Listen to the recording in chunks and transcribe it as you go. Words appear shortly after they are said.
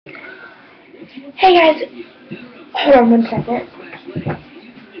Hey guys, hold on 1 second.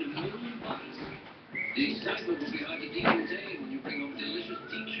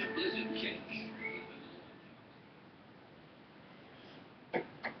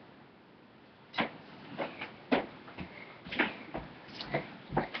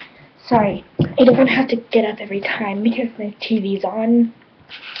 Sorry, I don't have to get up every time because my TV's on.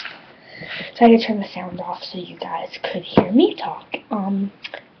 So I had to turn the sound off so you guys could hear me talk.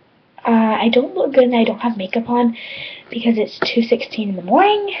 I don't look good and I don't have makeup on because it's 2:16 in the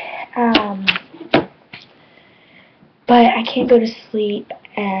morning. But I can't go to sleep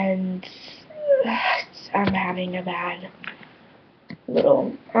and I'm having a bad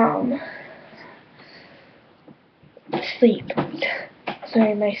little sleep.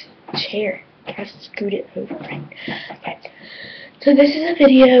 Sorry, my chair. I have to scoot it over. Okay. So this is a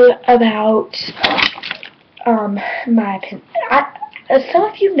video about my pen. As some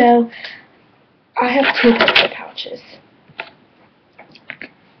of you know, I have 2 pencil pouches.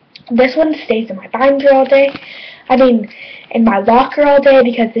 This one stays in my binder all day. I mean, in my locker all day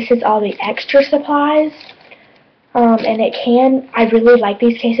because this is all the extra supplies. And I really like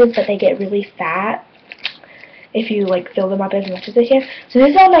these cases, but they get really fat if you like fill them up as much as they can. So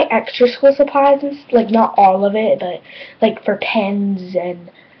these are all my extra school supplies, like not all of it, but like for pens and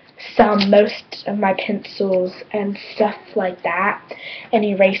most of my pencils and stuff like that, and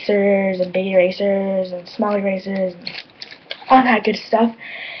erasers and big erasers and small erasers and all that good stuff.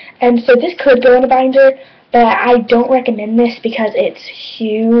 And so this could go in a binder, but I don't recommend this because it's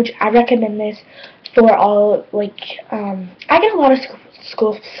huge. I recommend this for all, like, I get a lot of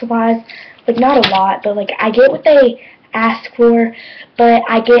school supplies, like, not a lot, but, like, I get what they ask for, but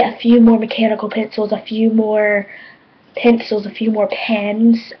I get a few more mechanical pencils, a few more pencils, a few more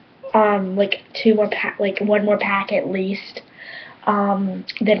pens, like, 2 more like, 1 more pack at least,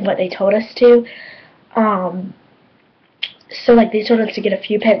 than what they told us to. So, like, they told us to get a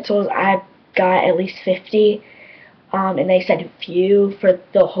few pencils. I got at least 50. And they said a few for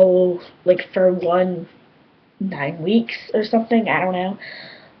the whole, like, for 9 weeks or something. I don't know.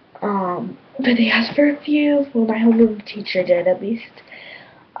 But they asked for a few. Well, my homeroom teacher did, at least.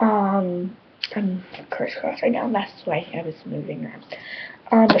 I'm crisscross right now. That's why I was moving around.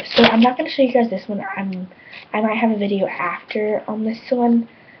 So I'm not going to show you guys this one. I might have a video after on this one,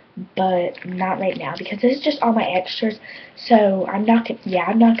 but not right now because this is just all my extras. So I'm not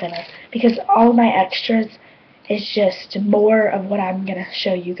gonna, because all my extras is just more of what I'm gonna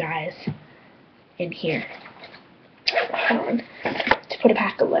show you guys in here. Hold on, to put a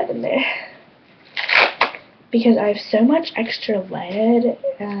pack of lead in there because I have so much extra lead.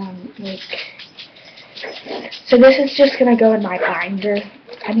 So this is just gonna go in my binder.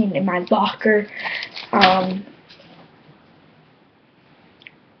 I mean, in my locker.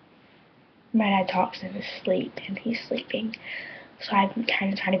 My dad talks in his sleep, and he's sleeping, so I'm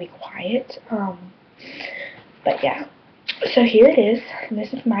kind of trying to be quiet. But yeah, so here it is, and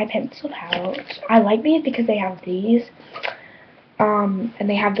this is my pencil pouch. I like these because they have these, and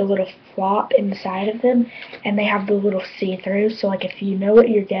they have the little flop inside of them, and they have the little see-through, so like if you know what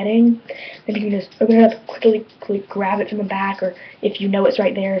you're getting, then you can just open it up, quickly grab it from the back, or if you know it's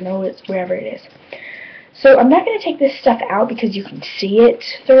right there, know it's wherever it is. So I'm not going to take this stuff out because you can see it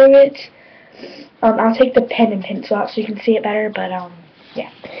through it. I'll take the pen and pencil out so you can see it better, but yeah.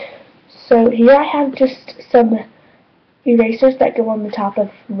 So here I have just some erasers that go on the top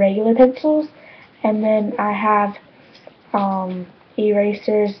of regular pencils, and then I have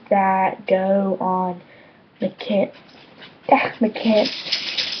erasers that go on mechanical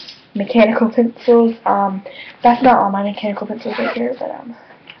pencils. That's not all my mechanical pencils right here, but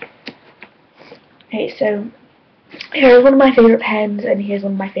okay, so here's one of my favorite pens, and here's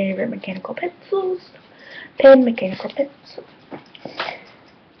one of my favorite mechanical pencils. Mechanical pencil.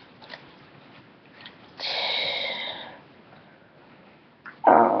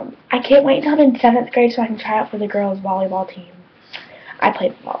 I can't wait until I'm in 7th grade so I can try out for the girls' volleyball team. I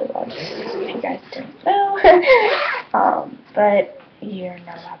played volleyball, if you guys didn't know. But you're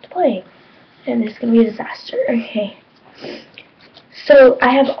not allowed to play. And it's going to be a disaster. Okay. So I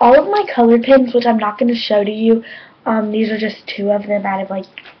have all of my colored pens, which I'm not going to show to you. These are just 2 of them out of like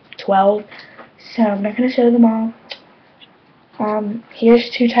 12. So I'm not going to show them all. Here's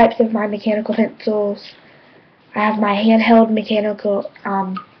 2 types of my mechanical pencils. I have my handheld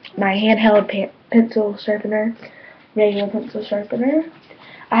pencil sharpener, regular pencil sharpener.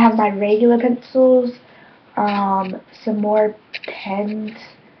 I have my regular pencils, some more pens,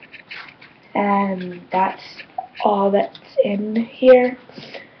 and that's all that's in here.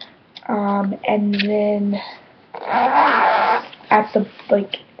 And then at the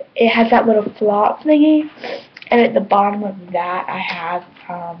it has that little flop thingy, and at the bottom of that I have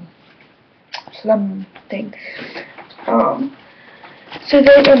something. So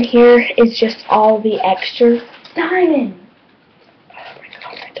then in here is just all the extra. Diamond! Oh my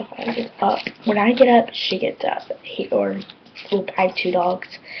god, my dog is up. When I get up, she gets up. I have 2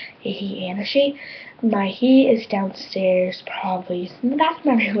 dogs, a he and a she. He is downstairs, probably. That's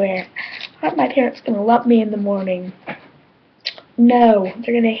everywhere. Aren't my parents gonna love me in the morning? No,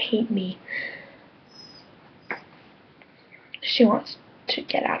 they're gonna hate me. She wants to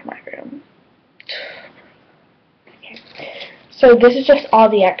get out of my room. Okay. So this is just all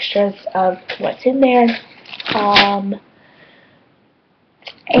the extras of what's in there.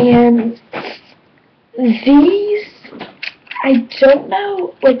 And these, I don't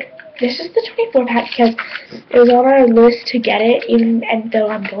know, like, this is the 24 pack because it was on our list to get it, even though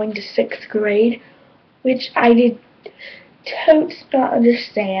I'm going to 6th grade, which I did totes not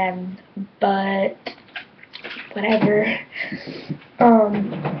understand, but whatever.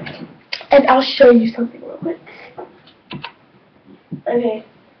 And I'll show you something real quick. Okay,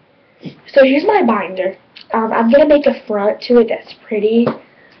 so here's my binder. I'm gonna make a front to it that's pretty.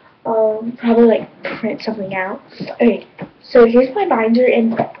 Probably like print something out. Okay, so here's my binder,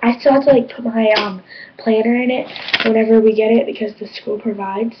 and I still have to like put my planner in it whenever we get it because the school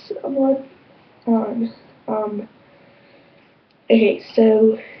provides one. Okay,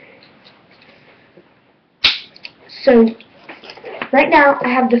 so right now I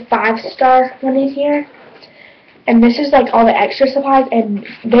have the 5-star one in here, and this is like all the extra supplies, and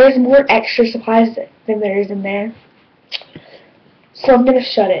there's more extra supplies than there is in there. So I'm gonna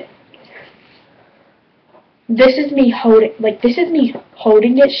shut it. This is me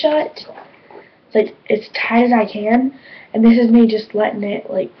holding it shut, like as tight as I can, and this is me just letting it,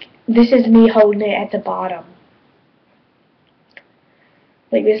 like, this is me holding it at the bottom.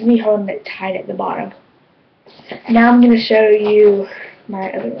 Like, this is me holding it tight at the bottom. Now I'm gonna show you my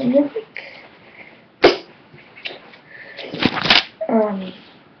other one real quick.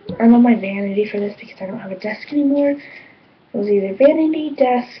 I'm on my vanity for this because I don't have a desk anymore. It was either vanity,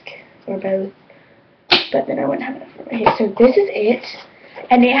 desk, or both. But then I wouldn't have enough room. Okay, so this is it,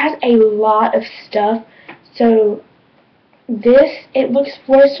 and it has a lot of stuff. So this, it looks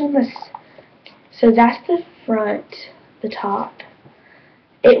worse from this. So that's the front, the top.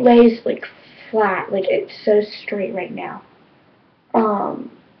 It lays like flat, like it's so straight right now.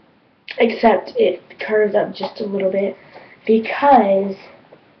 Except it curves up just a little bit because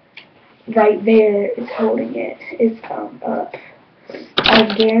right there is holding it. It's up. I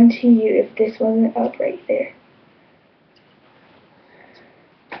guarantee you if this wasn't up right there.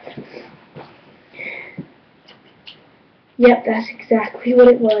 Yep, that's exactly what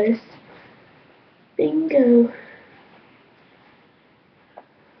it was. Bingo.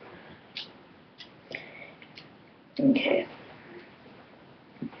 Okay.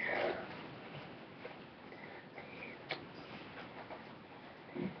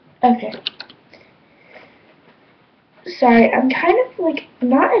 Okay. Sorry, I'm kind of like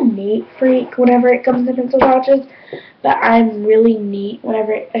not a neat freak whenever it comes to pencil pouches, but I'm really neat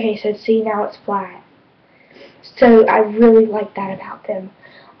whenever it, okay, so see, now it's flat. So I really like that about them.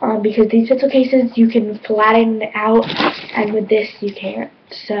 Because these pencil cases you can flatten out, and with this you can't.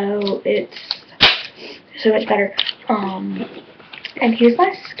 So it's so much better. And here's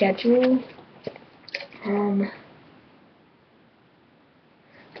my schedule.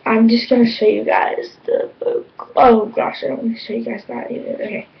 I'm just gonna show you guys the book. Oh gosh, I don't want to show you guys that either.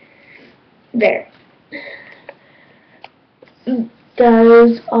 Okay, there.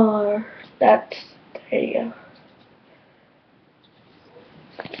 Those are. That's. There you go.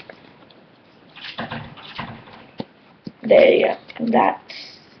 There you go.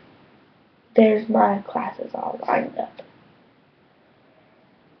 That's. There's my classes all lined up.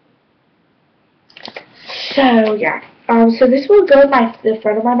 So yeah. So this will go in the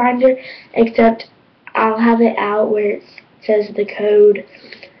front of my binder, except I'll have it out where it says the code,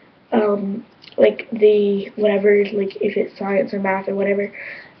 like the whatever, like if it's science or math or whatever,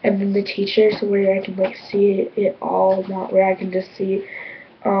 and then the teacher, so where I can like see it all, not where I can just see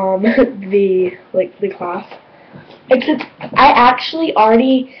the class. Except I actually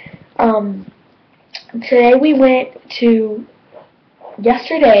already today we went to.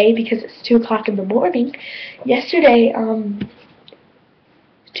 Yesterday, because it's 2 o'clock in the morning, yesterday,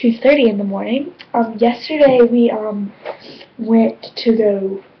 2:30 in the morning, yesterday we, went to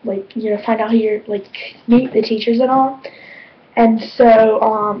go, like, you know, find out who you're, like, meet the teachers and all, and so,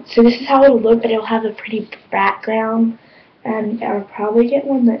 so this is how it'll look, but it'll have a pretty background, and I'll probably get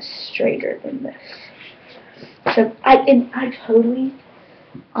one that's straighter than this. So, I totally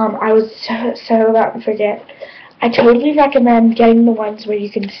I was so about to forget. I totally recommend getting the ones where you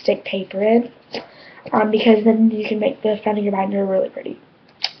can stick paper in, because then you can make the front of your binder really pretty.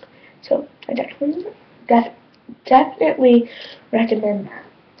 So I definitely recommend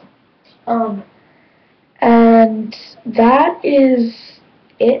that. And that is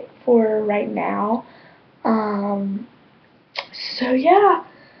it for right now. Um, so yeah,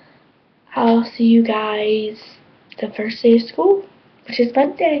 I'll see you guys the first day of school, which is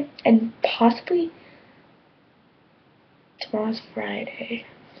Monday, and possibly tomorrow's Friday.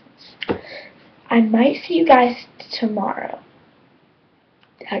 I might see you guys tomorrow.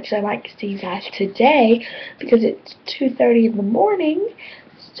 Actually, I'd like to see you guys today because it's 2:30 in the morning.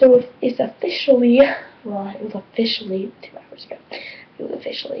 So it's officially, well, it was officially 2 hours ago. It was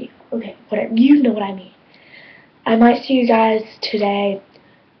officially, okay, whatever. You know what I mean. I might see you guys today,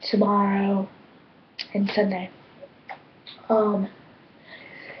 tomorrow, and Sunday.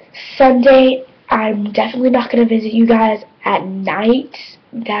 Sunday, I'm definitely not going to visit you guys at night.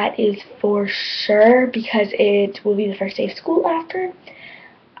 That is for sure because it will be the first day of school after.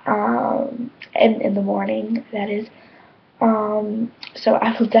 And in the morning, that is. So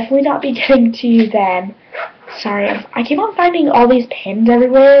I will definitely not be getting to you then. Sorry, I keep on finding all these pens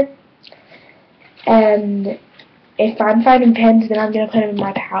everywhere. And if I'm finding pens, then I'm going to put them in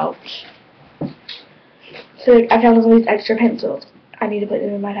my pouch. So I found all these extra pencils. I need to put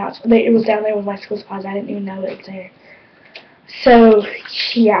them in my pouch. It was down there with my school supplies. I didn't even know it was there. So,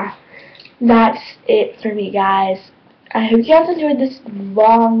 yeah. That's it for me, guys. I hope you guys enjoyed this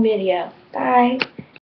long video. Bye.